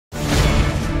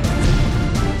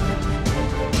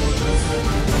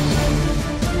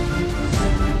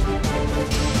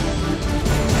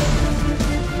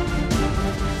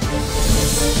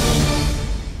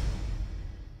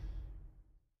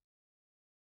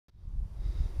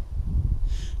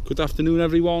Good afternoon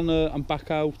everyone, I'm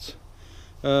back out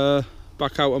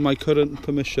on my current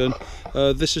permission.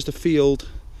 This is the field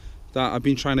that I've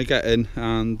been trying to get in,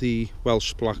 and the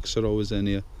Welsh blacks are always in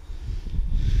here.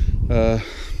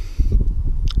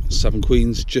 7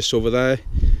 Queens just over there.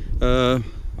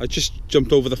 I just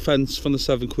jumped over the fence from the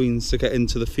 7 Queens to get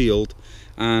into the field,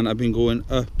 and I've been going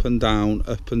up and down,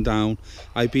 up and down.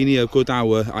 I've been here a good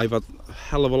hour. I've had a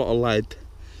hell of a lot of lead,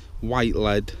 white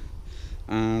lead,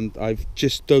 and I've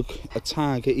just dug a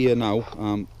target here now.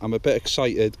 I'm a bit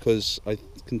excited because I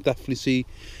can definitely see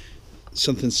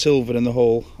something silver in the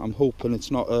hole. I'm hoping it's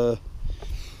not a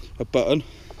button.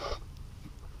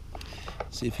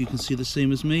 See if you can see the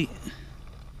same as me.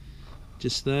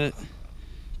 Just there.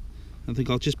 I think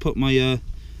I'll just put my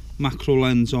macro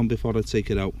lens on before I take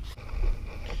it out.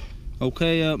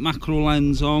 Okay, macro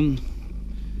lens on.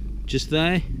 Just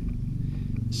there.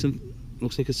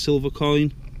 Looks like a silver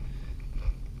coin.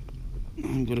 I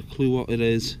haven't got a clue what it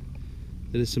is.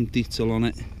 There is some detail on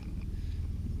it.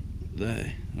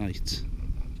 There, right.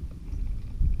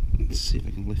 Let's see if I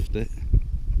can lift it.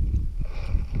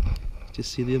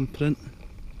 Just see the imprint.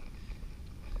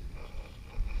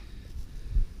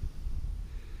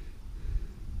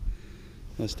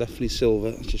 That's definitely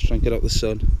silver. Let's just try and get out the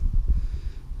sun.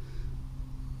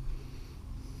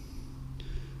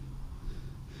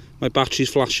 My battery's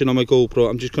flashing on my GoPro.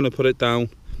 I'm just going to put it down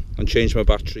and change my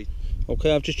battery.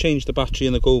 Okay, I've just changed the battery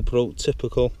in the GoPro.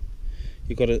 Typical.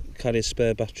 You've got to carry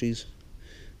spare batteries.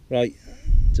 Right,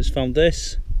 just found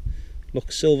this.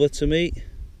 Looks silver to me.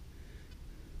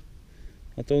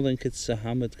 I don't think it's a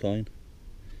hammered coin.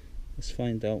 Let's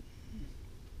find out.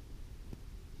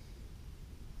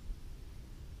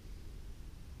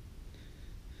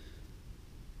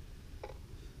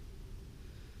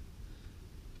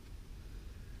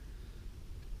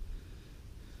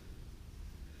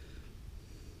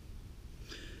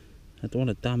 I don't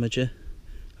want to damage it.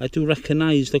 I do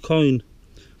recognise the coin,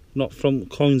 not from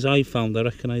coins I found. I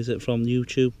recognise it from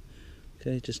YouTube.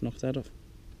 Okay, just knock that off.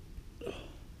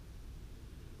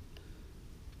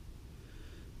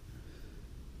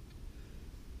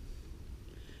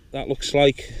 That looks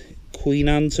like Queen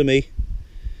Anne to me,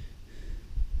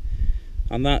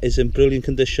 and that is in brilliant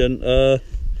condition.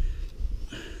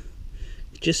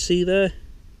 Just see there,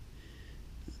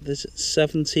 there's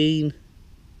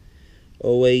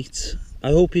 1708.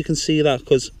 I hope you can see that,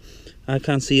 because I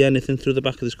can't see anything through the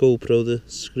back of this GoPro. The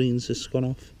screen's just gone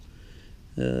off.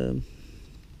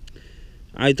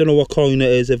 I don't know what coin it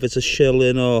is, if it's a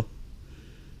shilling or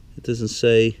it doesn't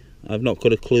say. I've not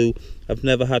got a clue. I've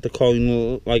never had a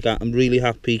coin like that. I'm really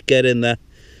happy. Get in there.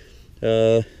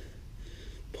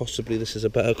 Possibly this is a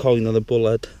better coin than the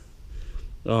bullhead.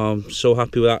 I'm so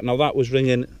happy with that. Now that was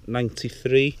ringing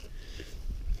 93.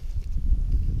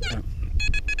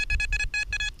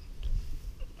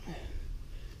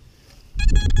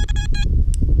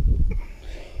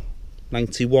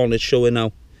 91 is showing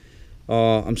now.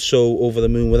 I'm so over the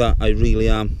moon with that, I really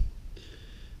am.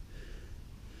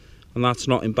 And that's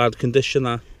not in bad condition,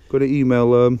 that. Got to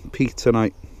email Pete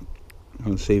tonight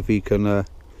and see if he can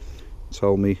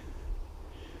tell me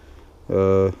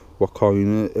what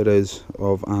coin it is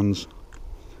of Anne's.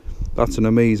 That's an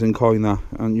amazing coin, that,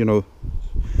 and you know,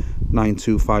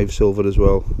 925 silver as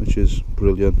well, which is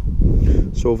brilliant.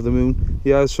 So over the moon.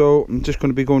 Yeah, so I'm just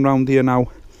going to be going round here now.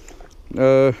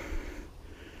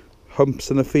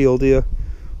 Humps in the field here.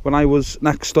 When I was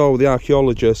next door with the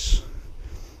archaeologists,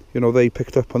 you know, they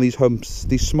picked up on these humps,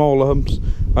 these smaller humps.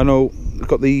 I know I've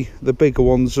got the bigger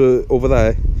ones over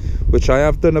there, which I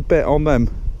have done a bit on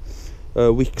them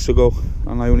weeks ago,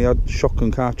 and I only had shotgun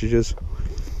cartridges,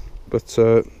 but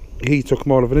he took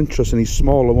more of an interest in these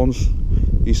smaller ones.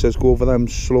 He says go over them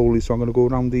slowly, so I'm going to go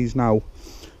around these now.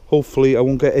 Hopefully I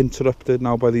won't get interrupted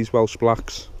now by these Welsh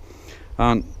blacks.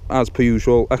 And as per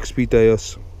usual, XP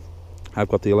DEUS, I've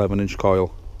got the 11-inch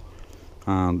coil,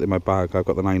 and in my bag I've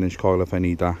got the 9-inch coil if I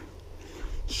need that.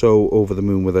 So over the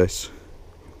moon with this.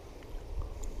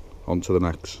 On to the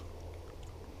next.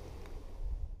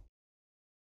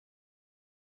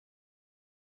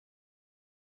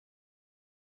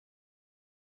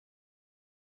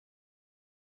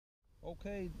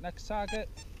 Okay, next target.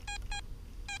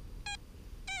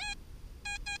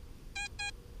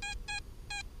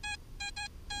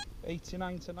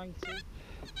 $89 to $90.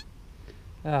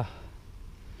 Ah,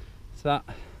 it's that.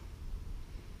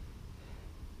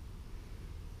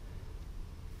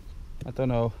 I don't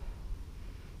know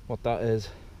what that is.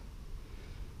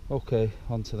 Okay,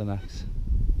 on to the next.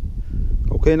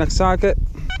 Okay, next target.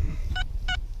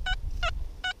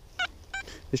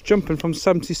 It's jumping from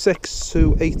 76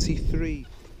 to 83.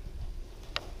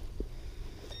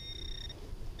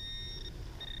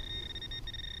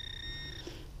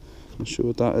 Not sure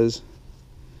what that is.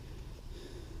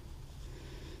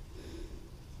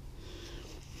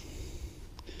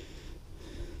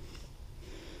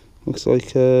 Looks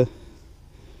like a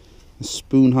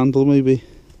spoon handle maybe.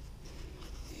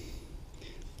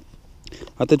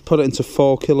 I did put it into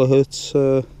 4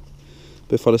 kilohertz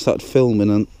before I started filming,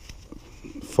 and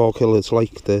 4 kilohertz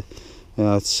liked it.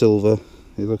 It's silver.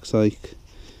 It looks like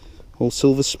old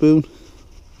silver spoon.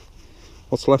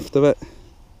 What's left of it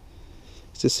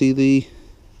is to see the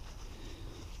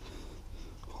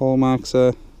hallmarks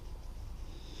there.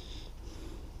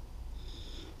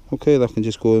 Okay, that can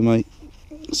just go in my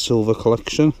silver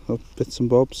collection of bits and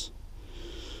bobs.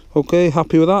 Okay,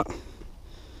 happy with that.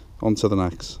 On to the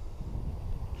next.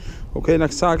 Okay,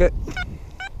 next target.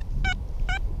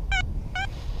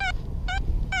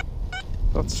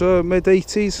 That's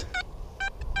mid-80s.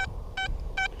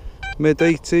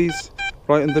 Mid-80s.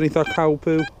 Right underneath that cow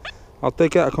poo. I'll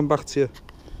dig it, I'll come back to you.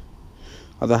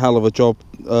 I had a hell of a job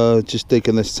just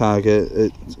digging this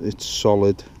target. It's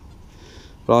solid.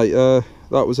 Right, that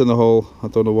was in the hole. I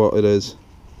don't know what it is.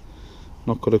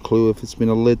 Not got a clue if it's been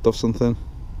a lid or something.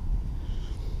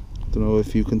 Don't know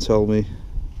if you can tell me.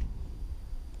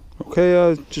 Okay,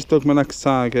 I just dug my next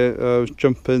target. I was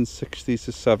jumping 60s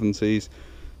to 70s.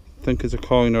 I think there's a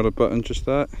coin or a button just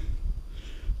there.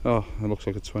 Oh, it looks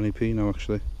like a 20p now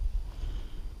actually.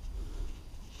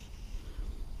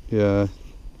 Yeah,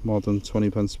 more than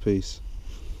 20p a piece.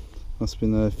 That's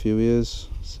been there a few years.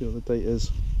 Let's see what the date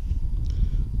is.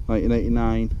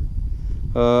 1989.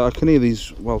 I can hear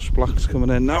these Welsh blacks coming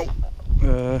in now.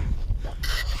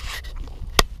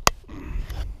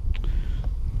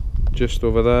 Just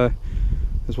over there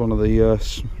is one of the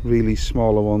really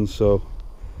smaller ones, so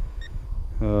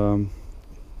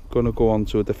gonna go on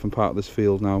to a different part of this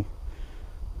field now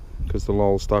because the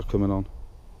lols start coming on.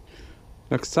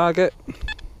 Next target,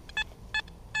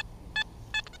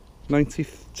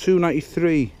 92,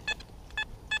 93,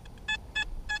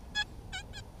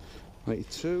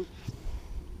 92.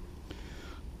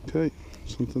 Okay,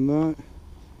 something there.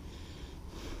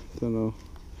 Don't know.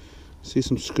 See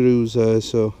some screws there,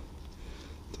 so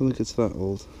don't think it's that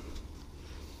old.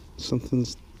 Something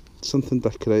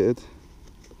decorated.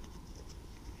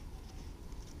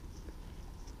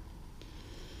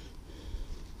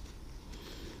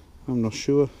 I'm not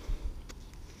sure.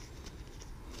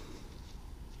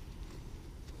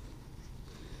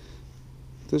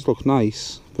 It does look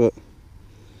nice, but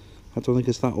I don't think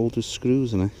it's that old with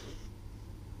screws in it.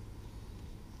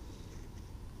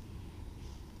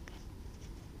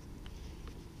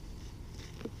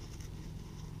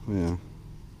 Yeah.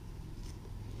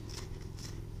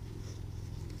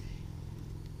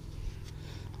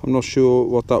 I'm not sure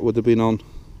what that would have been on.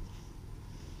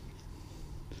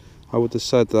 I would have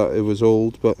said that it was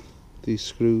old, but these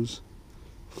screws,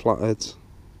 flatheads.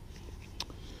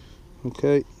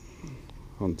 Okay,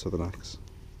 on to the next.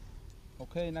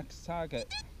 Okay, next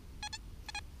target.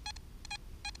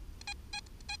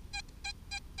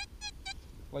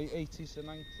 Late 80s to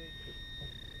 90.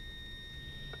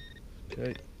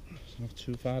 Okay, it's not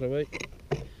too far away.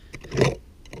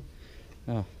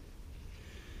 Ah,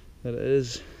 there it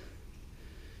is.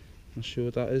 Not sure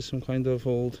what that is, some kind of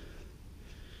old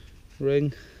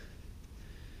ring.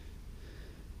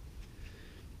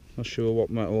 Not sure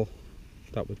what metal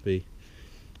that would be.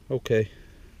 Okay,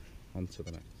 on to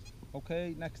the next.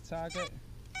 Okay, next target.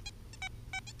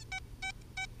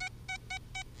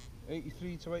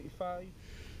 83 to 85.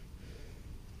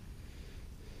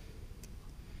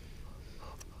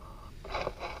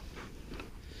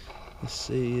 Let's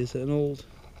see, is it an old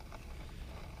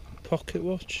pocket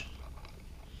watch?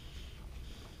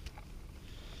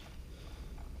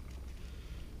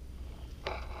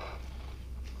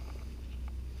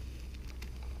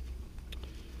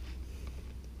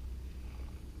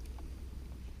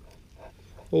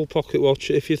 Old pocket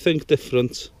watch. If you think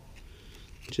different,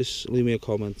 just leave me a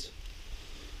comment.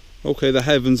 Okay, the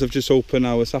heavens have just opened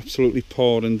now. It's absolutely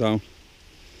pouring down.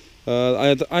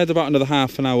 I had about another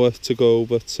half an hour to go,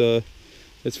 but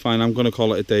it's fine. I'm going to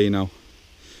call it a day now.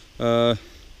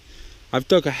 I've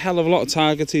dug a hell of a lot of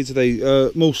targeting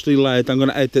today, mostly lead. I'm going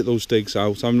to edit those digs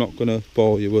out. I'm not going to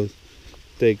bore you with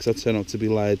digs that turn out to be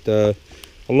lead. A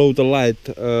load of lead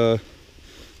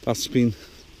that's been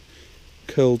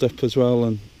curled up as well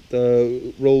and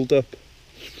rolled up,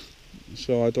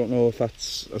 so I don't know if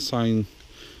that's a sign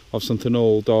of something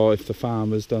old or if the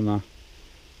farmer's done that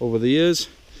over the years.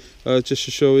 Just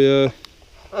to show you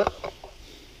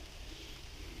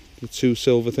the two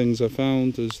silver things I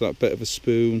found. There's that bit of a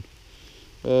spoon.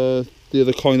 The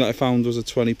other coin that I found was a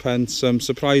 20p. I'm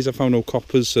surprised I found no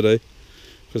coppers today.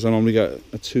 because I normally get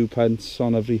a 2p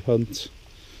on every hunt.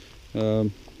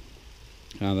 And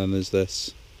then there's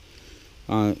this.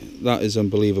 That is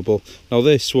unbelievable. Now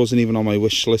this wasn't even on my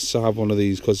wish list to have one of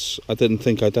these, because I didn't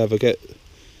think I'd ever get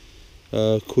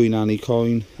Queen Anne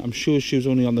coin. I'm sure she was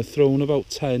only on the throne about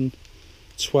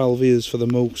 10-12 years for the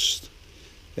most,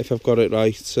 if I've got it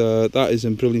right. That is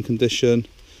in brilliant condition.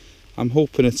 I'm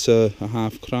hoping it's a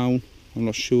half crown. I'm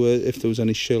not sure if there was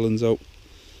any shillings out.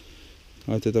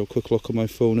 I did have a quick look on my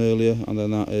phone earlier, and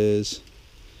then that is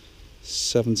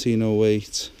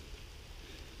 1708.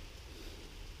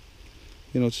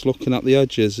 You know, just looking at the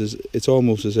edges, it's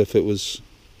almost as if it was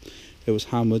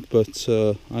hammered, but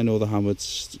I know the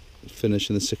hammered's finished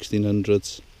in the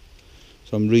 1600s.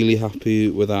 So I'm really happy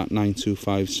with that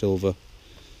 925 silver.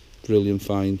 Brilliant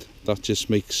find. That just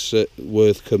makes it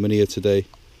worth coming here today.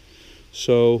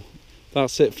 So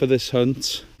that's it for this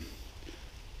hunt.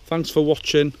 Thanks for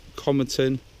watching,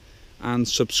 commenting and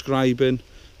subscribing.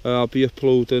 I'll be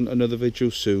uploading another video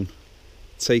soon.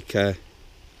 Take care.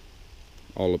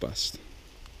 All the best.